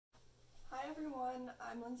everyone,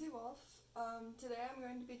 I'm Lindsay Wolf. Today I'm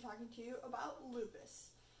going to be talking to you about lupus.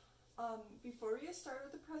 Before we get started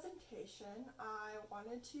with the presentation, I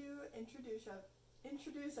wanted to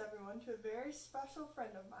introduce everyone to a very special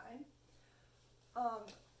friend of mine.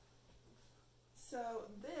 So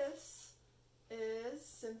this is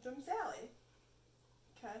Symptom Sally.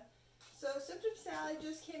 Okay, so Symptom Sally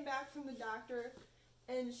just came back from the doctor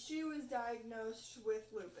and she was diagnosed with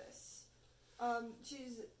lupus.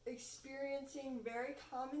 She's experiencing very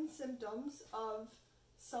common symptoms of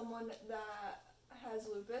someone that has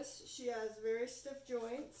lupus. She has very stiff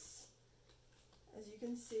joints, as you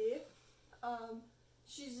can see.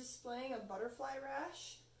 She's displaying a butterfly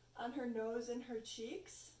rash on her nose and her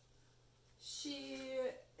cheeks. She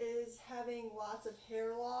is having lots of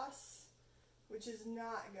hair loss, which is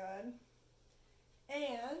not good.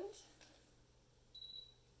 And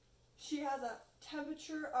she has a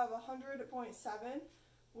temperature of 100.7,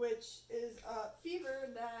 which is a fever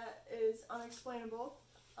that is unexplainable.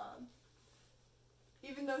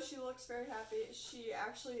 Even though she looks very happy, she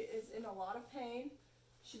actually is in a lot of pain.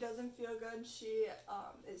 She doesn't feel good. She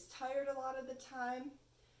is tired a lot of the time.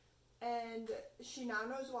 And she now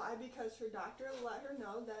knows why, because her doctor let her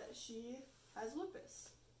know that she has lupus.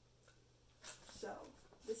 So,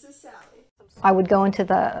 this is Sally. I would go into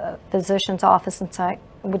the physician's office and say,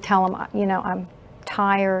 would tell him, you know, I'm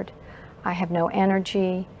tired, I have no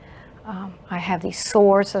energy, I have these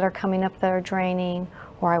sores that are coming up that are draining,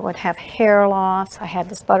 or I would have hair loss, I had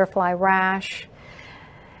this butterfly rash.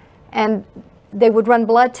 And they would run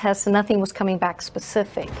blood tests and nothing was coming back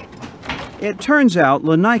specific. It turns out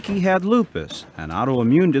Lenike had lupus, an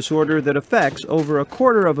autoimmune disorder that affects over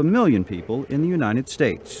 250,000 people in the United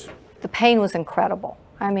States. The pain was incredible.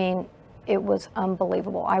 I mean, it was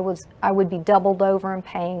unbelievable. I would be doubled over in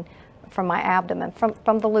pain from my abdomen,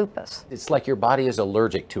 from the lupus. It's like your body is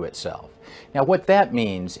allergic to itself. Now what that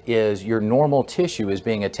means is your normal tissue is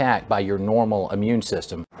being attacked by your normal immune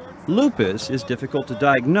system. Lupus is difficult to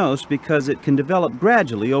diagnose because it can develop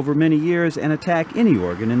gradually over many years and attack any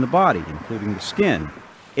organ in the body, including the skin.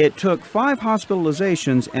 It took 5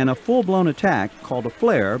 hospitalizations and a full-blown attack called a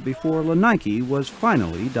flare before Lenike was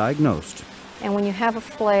finally diagnosed. And when you have a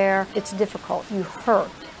flare, it's difficult. You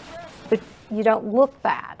hurt, but you don't look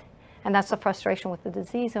bad. And that's the frustration with the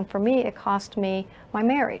disease. And for me, it cost me my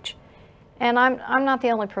marriage. And I'm not the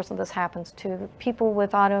only person this happens to. People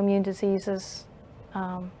with autoimmune diseases,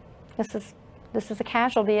 this is a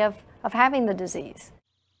casualty of having the disease.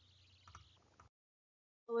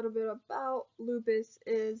 A little bit about lupus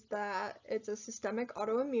is that it's a systemic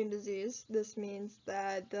autoimmune disease. This means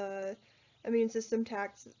that the immune system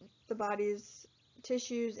attacks the body's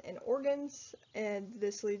tissues and organs, and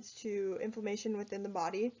this leads to inflammation within the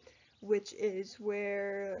body, which is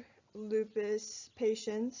where lupus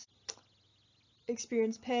patients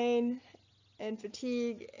experience pain and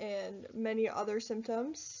fatigue and many other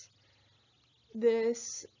symptoms.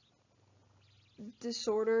 This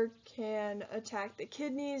disorder can attack the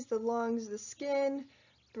kidneys, the lungs, the skin,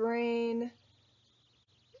 brain,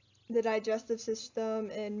 the digestive system,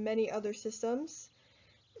 and many other systems.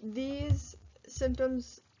 These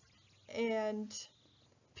symptoms and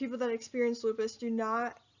people that experience lupus do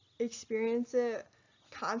not experience it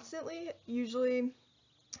constantly. Usually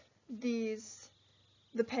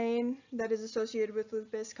the pain that is associated with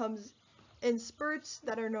lupus comes in spurts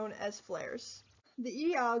that are known as flares. The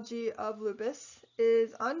etiology of lupus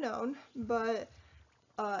is unknown, but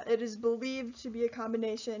it is believed to be a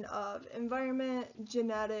combination of environment,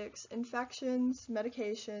 genetics, infections,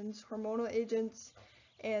 medications, hormonal agents,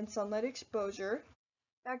 and sunlight exposure.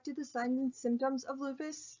 Back to the signs and symptoms of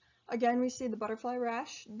lupus. Again, we see the butterfly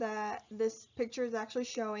rash that this picture is actually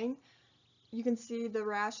showing. You can see the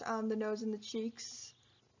rash on the nose and the cheeks.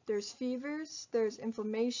 There's fevers, there's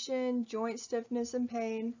inflammation, joint stiffness and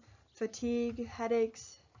pain, fatigue,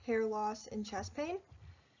 headaches, hair loss, and chest pain.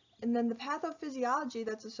 And then the pathophysiology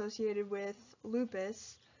that's associated with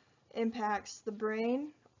lupus impacts the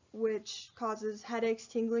brain, which causes headaches,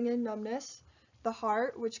 tingling, and numbness, the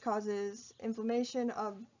heart, which causes inflammation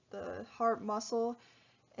of the heart muscle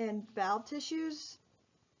and valve tissues.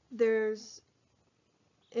 There's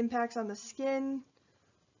impacts on the skin,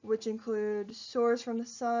 which include sores from the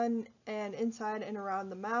sun and inside and around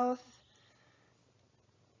the mouth.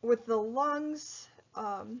 With the lungs,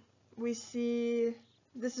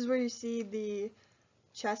 this is where you see the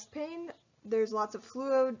chest pain. There's lots of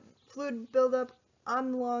fluid buildup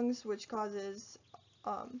on the lungs, which causes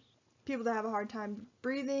people to have a hard time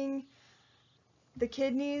breathing. The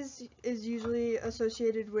kidneys is usually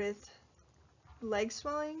associated with leg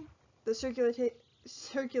swelling. The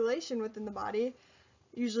circulation within the body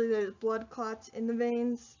Usually there's blood clots in the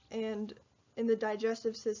veins, and in the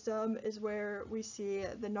digestive system is where we see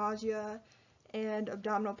the nausea and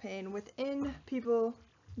abdominal pain within people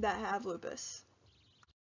that have lupus.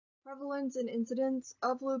 Prevalence and incidence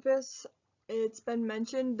of lupus, it's been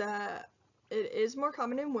mentioned that it is more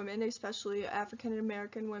common in women, especially African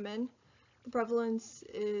American women. The prevalence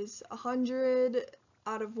is 100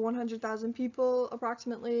 out of 100,000 people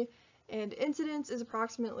approximately, and incidence is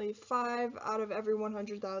approximately 5 out of every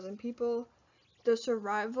 100,000 people. The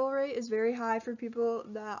survival rate is very high for people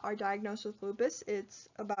that are diagnosed with lupus. It's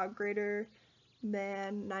about greater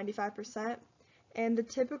than 95%, and the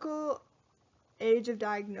typical age of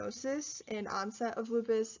diagnosis and onset of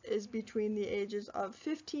lupus is between the ages of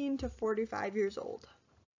 15 to 45 years old.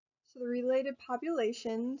 So the related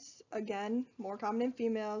populations, again, more common in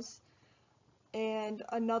females, and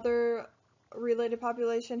another related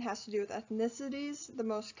population has to do with ethnicities. The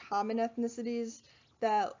most common ethnicities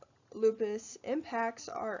that lupus impacts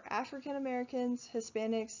are African Americans,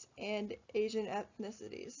 Hispanics, and Asian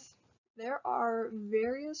ethnicities. There are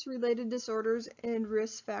various related disorders and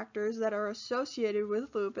risk factors that are associated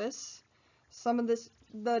with lupus. Some of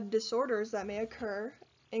the disorders that may occur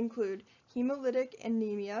include hemolytic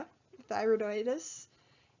anemia, thyroiditis,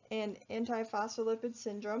 and antiphospholipid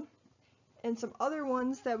syndrome. And some other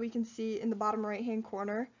ones that we can see in the bottom right-hand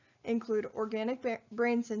corner include organic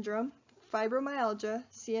brain syndrome, fibromyalgia,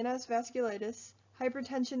 CNS vasculitis,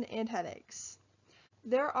 hypertension, and headaches.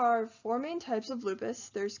 There are 4 main types of lupus.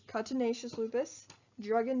 There's cutaneous lupus,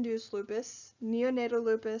 drug-induced lupus, neonatal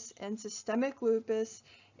lupus, and systemic lupus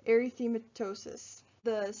erythematosus.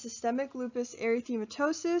 The systemic lupus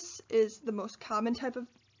erythematosus is the most common type of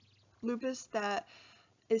lupus that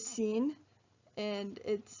is seen, and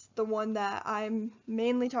it's the one that I'm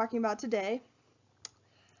mainly talking about today.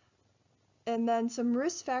 And then some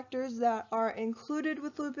risk factors that are included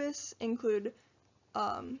with lupus include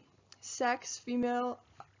sex, female,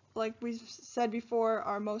 like we said before,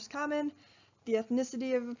 are most common, the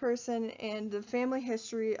ethnicity of a person, and the family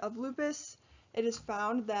history of lupus. It is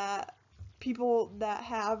found that people that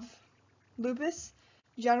have lupus,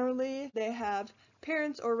 generally they have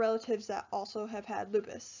parents or relatives that also have had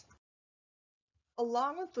lupus.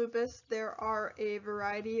 Along with lupus, there are a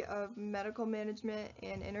variety of medical management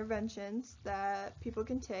and interventions that people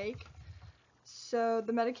can take. So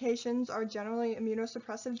the medications are generally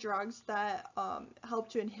immunosuppressive drugs that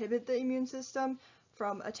help to inhibit the immune system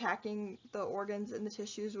from attacking the organs and the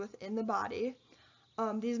tissues within the body.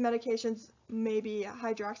 These medications may be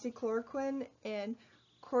hydroxychloroquine and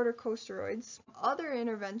corticosteroids. Other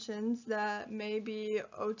interventions that may be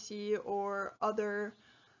OT or other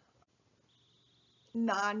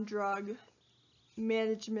non-drug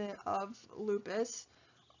management of lupus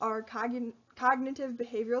are cognitive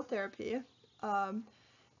behavioral therapy.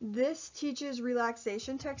 This teaches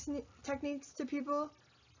relaxation techniques to people,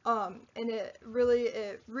 and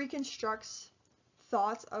it reconstructs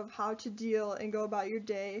thoughts of how to deal and go about your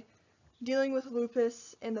day dealing with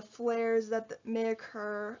lupus and the flares that may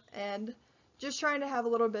occur, and just trying to have a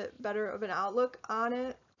little bit better of an outlook on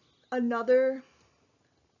it. Another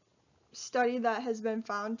study that has been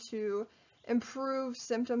found to improve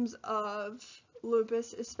symptoms of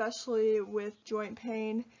lupus, especially with joint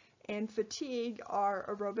pain and fatigue, are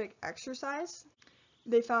aerobic exercise.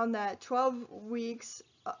 They found that 12 weeks,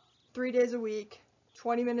 3 days a week,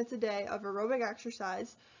 20 minutes a day of aerobic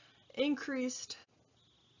exercise decreased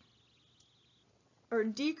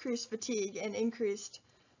fatigue and increased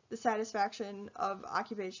the satisfaction of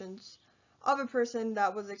occupations of a person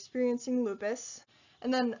that was experiencing lupus.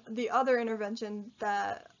 And then the other intervention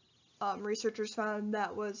that researchers found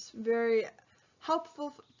that was very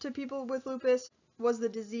helpful to people with lupus was the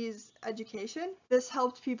disease education. This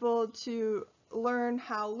helped people to learn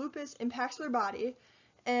how lupus impacts their body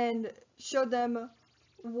and showed them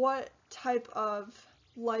what type of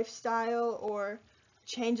lifestyle or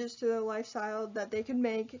changes to their lifestyle that they could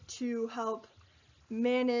make to help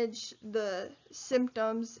manage the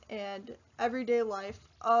symptoms and everyday life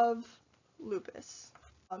of lupus.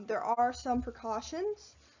 There are some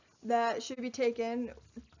precautions that should be taken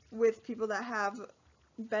with people that have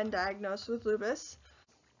been diagnosed with lupus.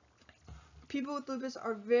 People with lupus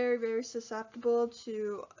are very, very susceptible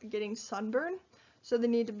to getting sunburn, so they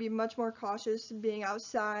need to be much more cautious being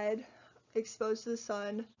outside, exposed to the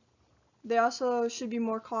sun. They also should be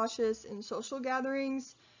more cautious in social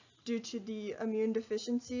gatherings due to the immune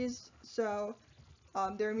deficiencies, so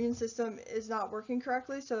their immune system is not working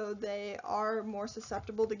correctly, so they are more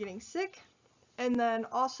susceptible to getting sick. And then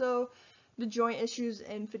also the joint issues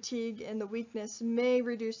and fatigue and the weakness may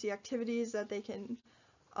reduce the activities that they can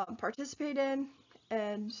participate in,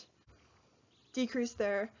 and decrease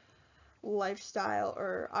their lifestyle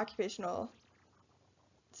or occupational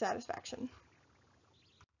satisfaction.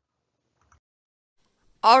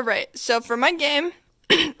 Alright, so for my game,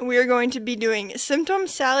 we are going to be doing Symptom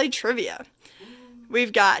Sally Trivia.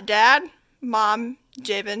 We've got Dad, Mom,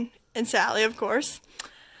 Jabin, and Sally, of course.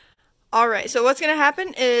 Alright, so what's going to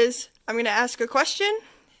happen is I'm going to ask a question.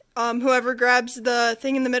 Whoever grabs the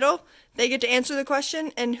thing in the middle, they get to answer the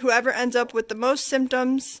question, and whoever ends up with the most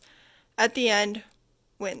symptoms at the end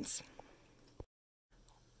wins.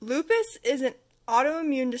 Lupus is an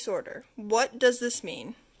autoimmune disorder. What does this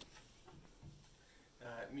mean?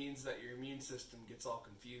 It means that your immune system gets all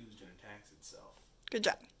confused and attacks itself. Good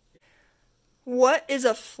job. What is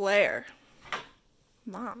a flare?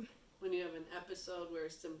 Mom. When you have an episode where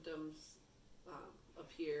symptoms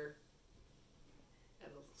appear at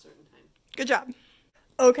a certain time. Good job.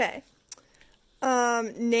 Okay.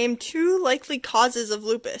 Name 2 likely causes of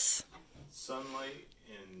lupus. Sunlight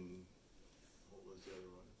and what was the other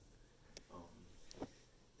one?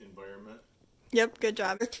 Environment. Yep, good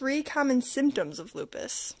job. 3 common symptoms of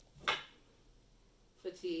lupus.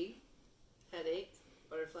 Fatigue, headache,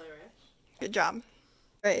 butterfly rash. Good job.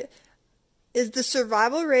 Right. Is the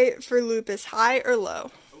survival rate for lupus high or low?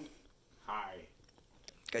 High.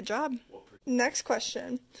 Good job. Next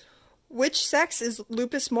question. Which sex is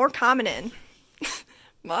lupus more common in?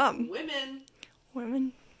 Mom. Women.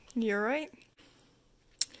 Women. You're right.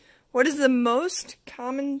 What is the most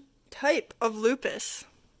common type of lupus?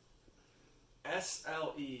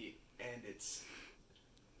 SLE, and it's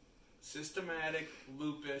systematic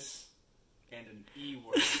lupus and an E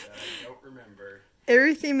word that I don't remember.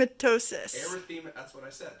 Erythematosus. That's what I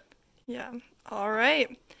said. Yeah. All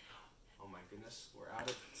right. Oh my goodness, we're out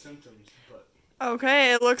of symptoms, but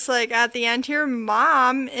Okay, it looks like at the end here,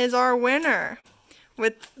 Mom is our winner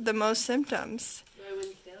with the most symptoms. Do I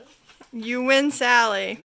win, Sally? You win, Sally.